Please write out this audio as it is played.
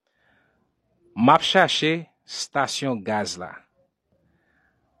Map chercher station gaz la.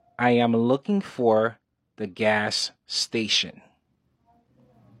 I am looking for the gas station.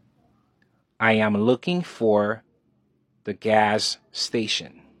 I am looking for the gas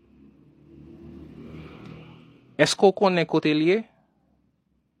station. Est-ce qu'on connaît côté lié?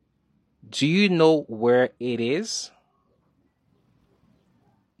 Do you know where it is?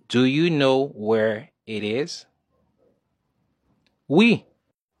 Do you know where it is? Oui.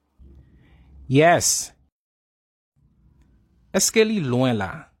 Yes. Est-ce qu'elle est loin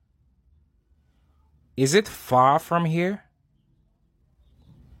là? Is it far from here?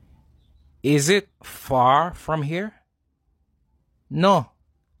 Is it far from here? Non,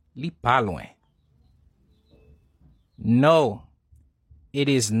 li pas loin. No, it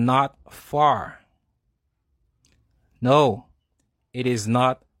is not far. No, it is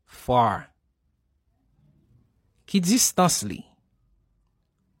not far. Qui distance li?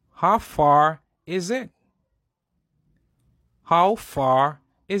 How far is it? How far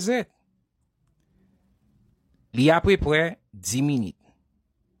is it? Li à peu près 10 minutes.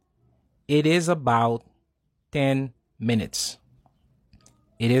 It is about 10 minutes.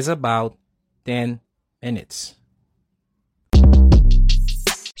 It is about 10 minutes.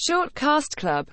 Shortcast Club